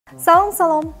Salom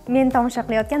Salom, men tomosha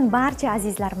qilayotgan barcha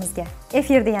azizlarimizga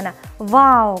efirda yana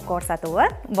WOOW ko'rsatuvi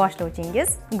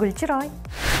boshlovchingiz Gulchiroy.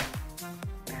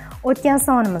 O'tgan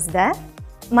sonimizda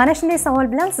mana shunday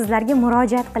savol bilan sizlarga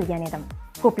murojaat qilgan edim.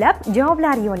 Ko'plab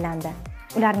javoblar yo'llandi.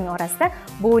 Ularning orasida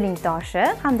bowling toshi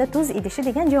hamda tuz idishi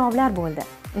degan javoblar bo'ldi.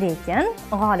 Lekin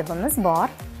g'olibimiz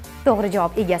bor. To'g'ri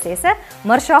javob egasi esa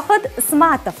Mirshohid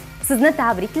Ismatov. Sizni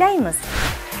tabriklaymiz.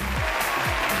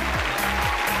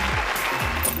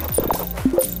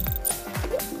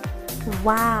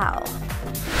 Wow!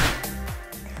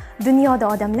 Dunyoda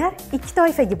odamlar ikki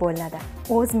toifaga bo'linadi.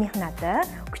 O'z mehnati,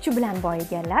 kuchi bilan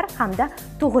boyiganlar hamda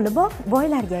tug'iliboq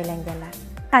boylarga aylanganlar.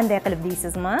 Qanday qilib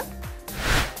deysizmi?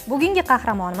 Bugungi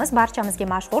qahramonimiz barchamizga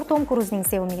mashhur Tom Kruzning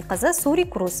sevimli qizi Suri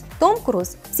Kruz. Tom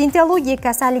Kruz sinteologiya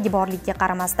kasalligi borligiga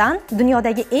qaramasdan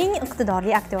dunyodagi eng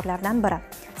iqtidorli aktyorlardan biri.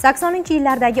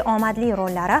 80-yillardagi omadli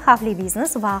rollari, xavfli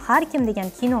biznes va har kim degan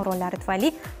kino rollari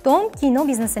tufayli Tom kino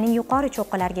biznesining yuqori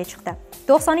cho'qqilariga chiqdi.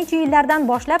 90-yillardan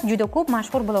boshlab juda ko'p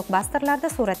mashhur blokbasterlarda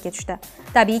suratga tushdi.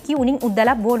 Tabiiyki, uning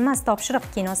uddalab bo'lmas topshiriq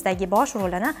kinosidagi bosh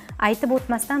rolini aytib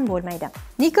o'tmasdan bo'lmaydi.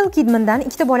 Nikol Kidmandan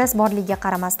ikkita bolasi borligiga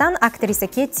qaramasdan aktrisa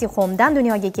Ketsi Holmdan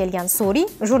dunyoga kelgan Suri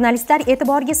jurnalistlar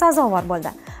e'tiboriga sazovor bo'ldi.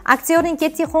 Aktyorning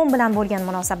Ketsi Holm bilan bo'lgan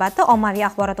munosabati ommaviy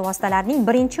axborot vositalarining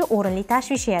birinchi o'rinli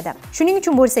tashvishi edi. Shuning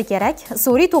uchun bo'lsa kerak,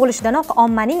 Suri tug'ilishidanoq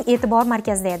ommaning e'tibor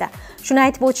markazida edi. Shuni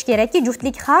aytib o'tish kerakki,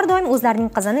 juftlik har doim o'zlarining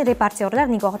qizini reportyorlar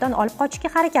nigohidan olib qochishga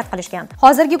harakat qilishgan.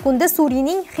 Hozirgi kunda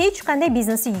Surining hech qanday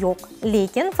biznesi yo'q,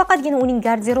 lekin faqatgina uning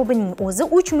garderobining o'zi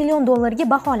 3 million dollarga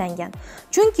baholangan.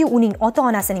 Chunki uning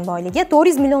ota-onasining boyligi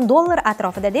 400 million dollar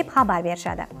atrofida deb xabar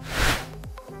berishadi.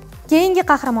 Keyingi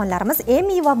qahramonlarimiz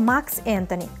Emmy va Max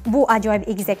Anthony. Bu ajoyib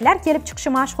egizaklar kelib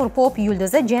chiqishi mashhur pop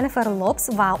yulduzi Jennifer Lopez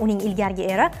va uning ilgarigi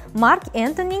eri Mark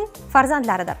Anthonyning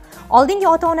farzandlaridir. Oldingi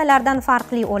ota-onalardan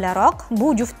farqli o'laroq,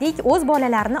 bu juftlik o'z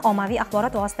bolalarini ommaviy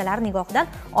axborot vositalari nigohidan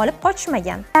olib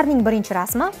qochishmagan. Ularning birinchi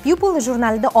rasmi People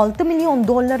jurnalida 6 million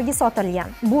dollarga sotilgan.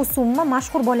 Bu summa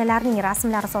mashhur bolalarning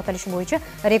rasmlari sotilishi bo'yicha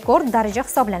rekord daraja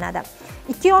hisoblanadi.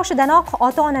 2 yoshidanoq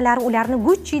ota-onalari ularni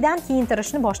Gucci'dan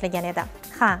kiyintirishni boshlagan edi.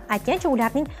 Ha, aytgancha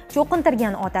ularning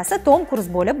cho'qintirgan otasi Tom Kruz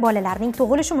bo'lib, bolalarning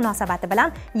tug'ilishi munosabati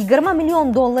bilan 20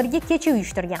 million dollarga kecha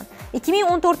uyushtirgan.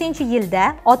 2014-yilda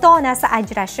ota-onasi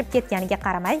ajrashib ketganiga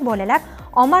qaramay, bolalar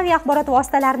ommaviy axborot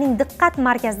vositalarining diqqat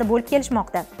markazida bo'lib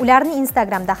kelishmoqda. Ularning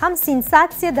Instagramda ham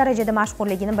sensatsiya darajada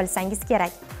mashhurligini bilsangiz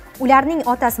kerak. Ularning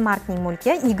otasi Markning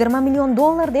mulki 20 million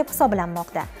dollar deb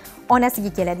hisoblanmoqda. Onasiga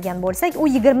keladigan bo'lsak, u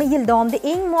 20 yil davomida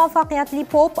eng muvaffaqiyatli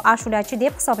pop ashulachi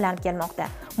deb hisoblanib kelmoqda.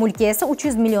 Mulki esa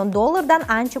 300 million dollardan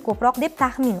ancha ko'proq deb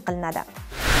taxmin qilinadi.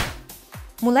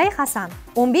 Mulay Hasan,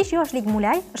 15 yoshlik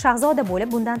Mulay shahzoda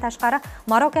bo'lib, bundan tashqari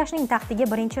Marokashning taxtiga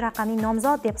birinchi raqamli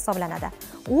nomzod deb hisoblanadi.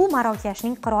 U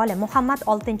Marokashning qiroli Muhammad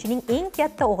VI-ning eng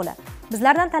katta o'g'li.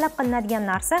 Bizlardan talab qilinadigan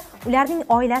narsa ularning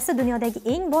oilasi dunyodagi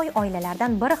eng boy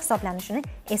oilalardan biri hisoblanishini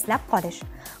eslab qolish.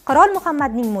 Qirol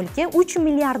Muhammadning mulki 3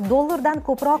 milliard dollardan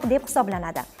ko'proq deb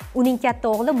hisoblanadi. Uning katta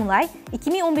o'g'li Mulay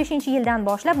 2015-yildan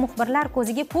boshlab muxbirlar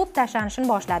ko'ziga ko'p tashlanishni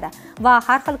boshladi va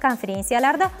har xil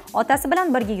konferensiyalarda otasi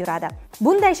bilan birga yuradi.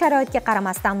 Bunday sharoitga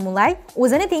qaramasdan Mulay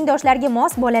o'zini tengdoshlariga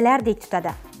mos bolalardek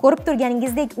tutadi. Ko'rib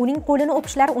turganingizdek, uning qo'lini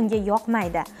o'pishlari unga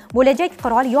yoqmaydi. Bo'lajak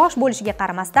qirol yosh bo'lishiga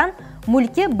qaramasdan,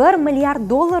 mulki 1 milliard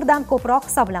dollardan ko'proq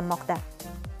hisoblanmoqda.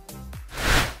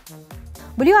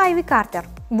 Blue Ivy Carter.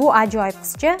 Bu ajoyib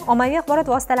qizcha ommaviy axborot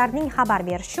vositalarining xabar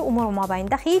berishi umr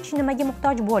mobaynida hech nimaga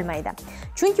muhtoj bo'lmaydi.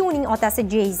 Chunki uning otasi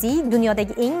Jay-Z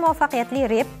dunyodagi eng muvaffaqiyatli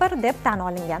rapper deb tan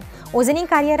olingan. O'zining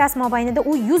karyerasi mobaynida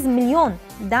u 100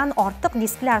 milliondan ortiq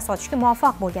disklar sotishga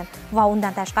muvaffaq bo'lgan va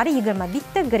undan tashqari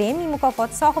 21 ta Grammy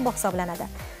mukofoti sohibi hisoblanadi.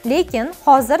 Lekin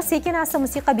hozir sekin-asta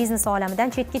musiqa biznesi olamidan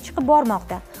chetga chiqib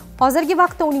bormoqda. Hozirgi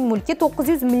vaqtda uning mulki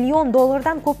 900 million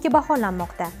dollardan ko'pga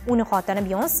baholanmoqda. Uning xotini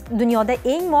Beyonce dunyoda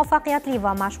eng muvaffaqiyatli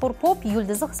va mashhur pop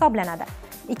yulduzi hisoblanadi.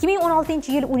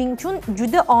 2016-yil uning uchun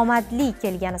juda omadli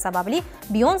kelgani sababli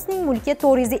Beyoncening mulki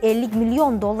 450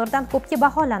 million dollardan ko'pga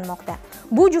baholanmoqda.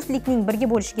 Bu juftlikning birga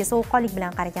bo'lishiga sovuqqonlik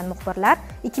bilan qaragan muxbirlar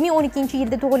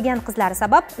 2012-yilda tug'ilgan qizlari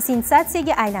sabab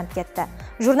sensatsiyaga aylanib ketdi.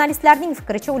 Jurnalistlarning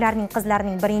fikricha, ularning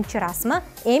qizlarining birinchi rasmi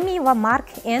Emmy va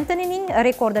Mark Anthonyning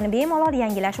rekordini bemalol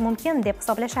yangilashi mumkin deb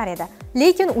hisoblashar edi.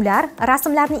 Lekin ular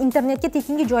rasmlarni internetga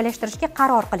tekinga joylashtirishga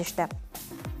qaror qilishdi.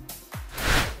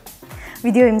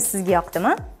 Videomiz sizga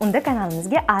yoqdimi? Unda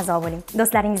kanalimizga a'zo bo'ling.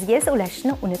 Do'stlaringizga esa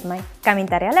ulashishni unutmang.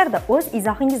 Kommentariyalarda o'z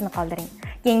izohingizni qoldiring.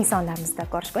 Keyingi sonlarimizda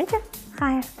ko'rishguncha,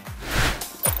 xayr.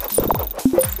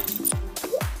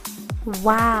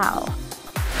 Wow!